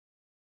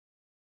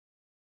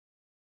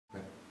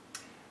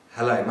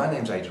Hello, my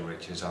name's Adrian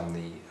Richards. I'm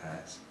the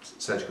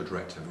Surgical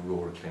Director of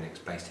Aurora Clinics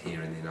based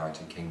here in the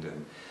United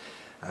Kingdom.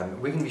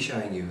 We're going to be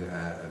showing you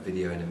a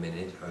video in a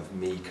minute of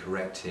me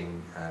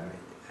correcting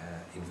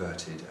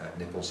inverted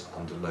nipples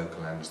under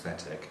local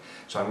anaesthetic.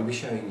 So I'm going to be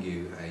showing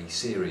you a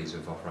series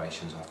of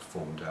operations I've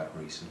performed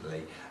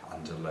recently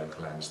under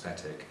local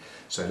anaesthetic.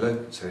 So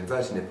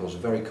inverted nipples are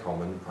very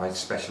common. I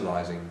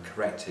specialise in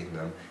correcting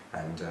them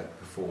and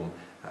perform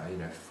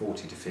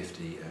 40 to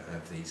 50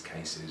 of these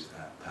cases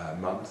per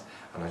month,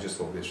 and I just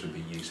thought this would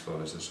be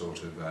useful as a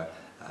sort of a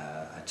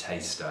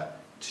taster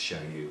to show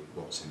you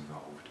what's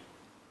involved.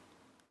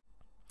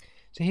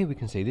 So here we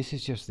can see this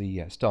is just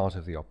the start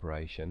of the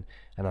operation,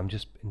 and I'm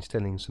just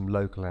instilling some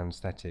local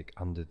anaesthetic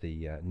under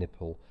the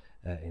nipple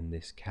in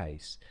this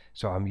case.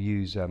 So I'm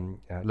using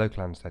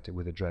local anaesthetic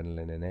with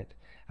adrenaline in it,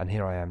 and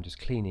here I am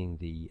just cleaning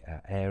the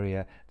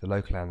area. The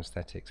local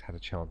anaesthetics had a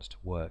chance to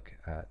work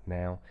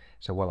now,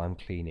 so while I'm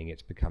cleaning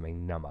it's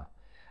becoming number.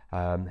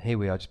 Here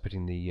we are just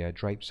putting the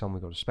drapes on.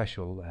 We've got a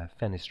special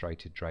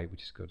fenestrated drape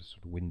which has got a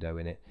sort of window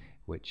in it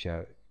which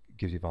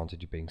gives the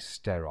advantage of being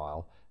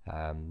sterile,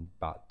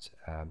 but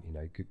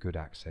good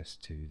access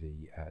to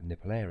the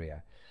nipple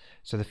area.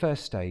 So the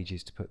first stage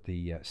is to put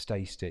the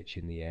stay stitch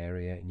in the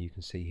area, and you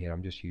can see here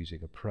I'm just using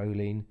a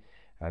Proline,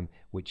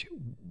 which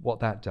what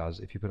that does,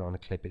 if you put it on a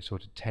clip, it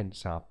sort of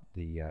tenses up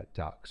the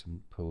ducts and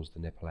pulls the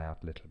nipple out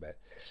a little bit.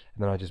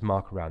 And then I just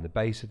mark around the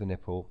base of the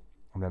nipple,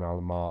 and then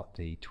I'll mark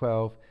the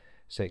 12,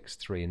 6,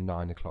 3 and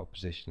 9 o'clock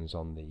positions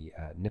on the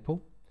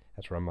nipple.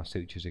 That's where my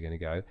sutures are going to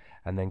go,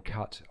 and then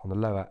cut on the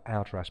lower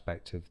outer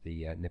aspect of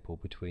the nipple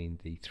between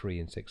the 3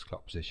 and 6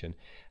 o'clock position.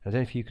 And I don't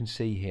know if you can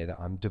see here that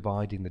I'm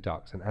dividing the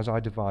ducts, and as I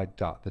divide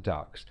the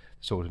ducts,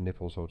 the sort of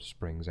nipple sort of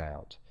springs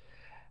out.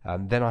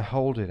 Then I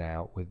hold it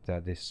out with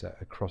this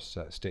cross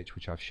stitch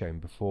which I've shown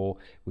before,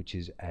 which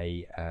is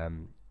a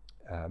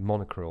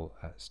monocrystal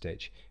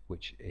stitch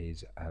which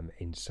is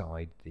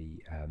inside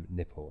the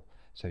nipple.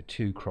 So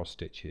two cross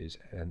stitches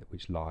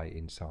which lie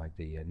inside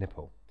the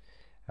nipple.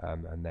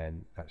 And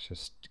then that's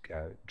just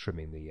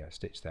trimming the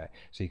stitch there.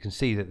 So you can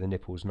see that the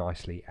nipple's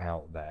nicely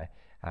out there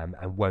and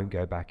won't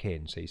go back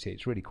in. So you see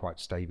it's really quite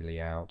stably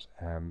out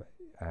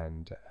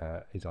and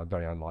is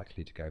very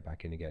unlikely to go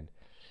back in again.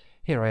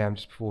 Here I am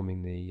just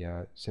performing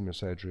the similar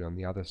surgery on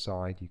the other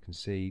side. You can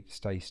see the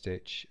stay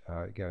stitch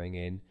going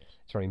in.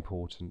 It's very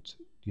important,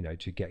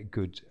 to get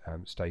good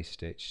stay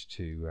stitch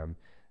to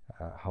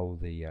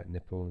hold the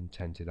nipple and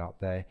tent it up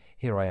there.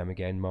 Here I am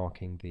again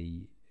marking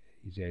the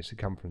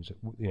circumference,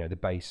 the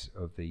base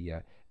of the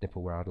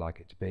nipple where I'd like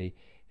it to be,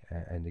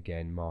 and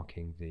again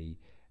marking the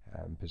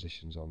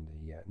positions on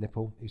the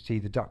nipple. You see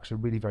the ducts are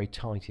really very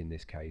tight in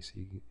this case,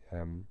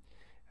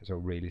 so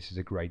really this is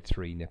a grade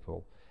 3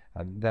 nipple.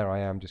 And there I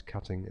am just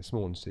cutting a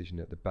small incision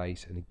at the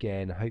base, and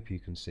again I hope you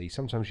can see,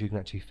 sometimes you can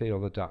actually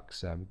feel the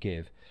ducts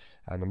give,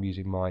 and I'm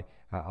using my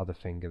other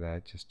finger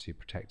there just to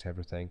protect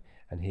everything.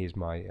 And here's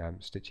my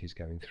stitches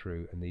going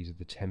through, and these are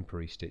the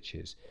temporary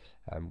stitches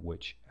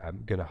which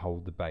I'm going to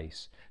hold the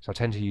base. So I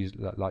tend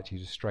to like to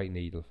use a straight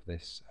needle for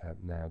this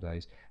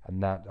nowadays,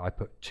 and that I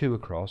put 2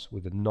 across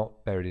with a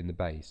knot buried in the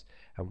base,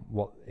 and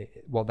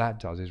what that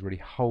does is really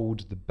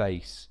hold the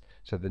base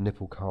so the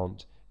nipple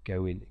can't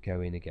go in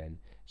again.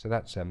 So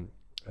that's a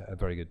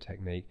very good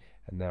technique.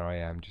 And there I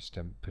am just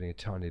putting a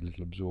tiny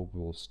little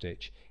absorbable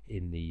stitch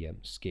in the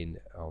skin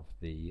of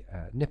the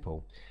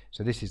nipple.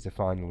 So this is the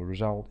final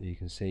result. You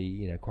can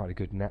see quite a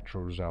good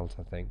natural result,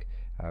 I think,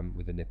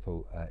 with the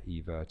nipple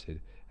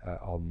everted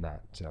on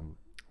that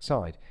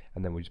side.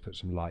 And then we just put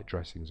some light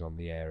dressings on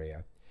the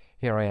area.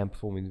 Here I am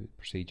performing the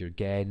procedure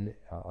again.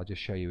 I'll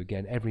just show you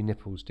again. Every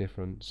nipple is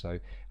different, so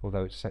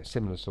although it's a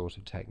similar sort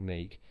of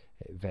technique,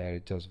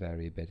 it does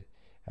vary a bit.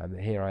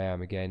 Here I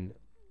am again.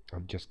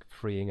 I'm just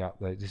freeing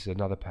up this is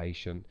another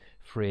patient,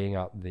 freeing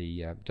up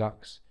the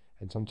ducts,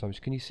 and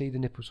sometimes can you see the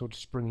nipple sort of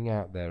springing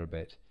out there a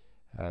bit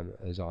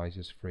as I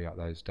just free up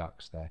those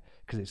ducts there,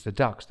 because it's the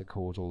ducts that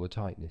cause all the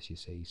tightness, you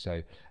see.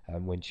 So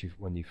when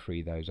you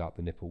free those up,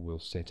 the nipple will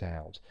sit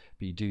out,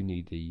 but you do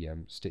need the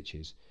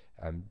stitches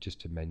just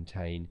to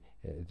maintain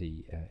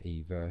the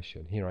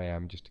eversion. Here I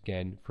am just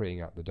again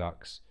freeing up the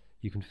ducts.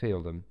 You can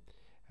feel them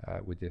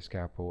with the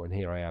scalpel, and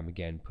here I am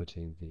again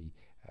putting the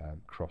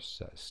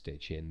cross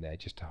stitch in there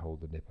just to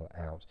hold the nipple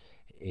out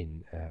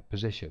in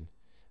position.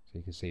 So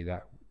you can see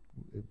that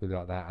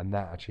like that, and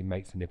that actually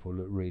makes the nipple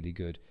look really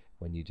good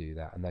when you do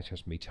that. And that's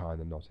just me tying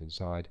the knot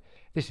inside.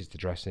 This is the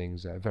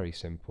dressings, very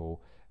simple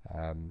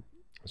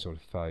sort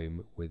of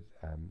foam with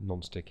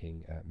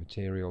non-sticking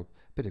material,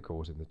 bit of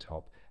gauze in the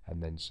top,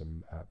 and then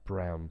some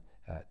brown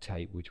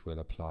tape which we'll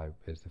apply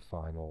as the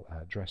final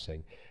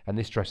dressing. And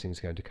this dressing is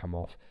going to come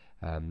off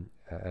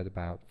at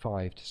about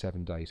 5 to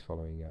 7 days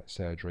following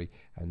surgery,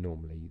 and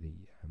normally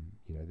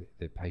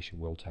the patient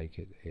will take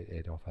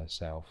it off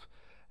herself.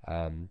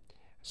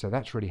 So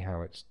that's really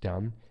how it's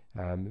done.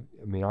 I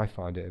mean, I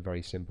find it a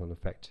very simple,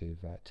 effective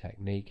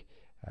technique.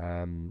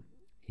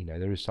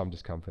 There is some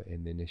discomfort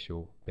in the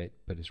initial bit,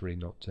 but it's really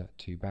not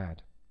too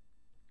bad.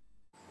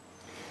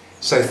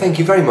 So thank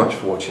you very much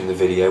for watching the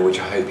video, which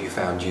I hope you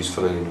found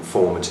useful and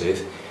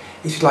informative.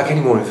 If you'd like any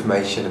more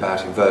information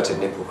about inverted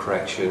nipple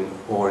correction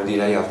or indeed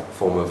any other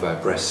form of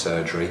breast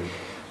surgery,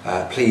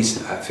 please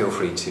feel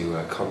free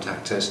to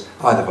contact us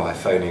either by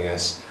phoning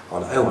us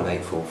on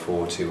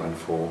 01844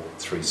 214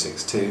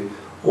 362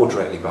 or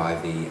directly by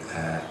the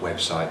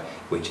website,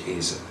 which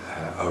is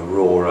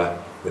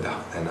Aurora with a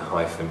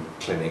hyphen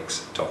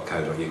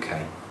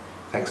clinics.co.uk.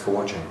 Thanks for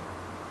watching.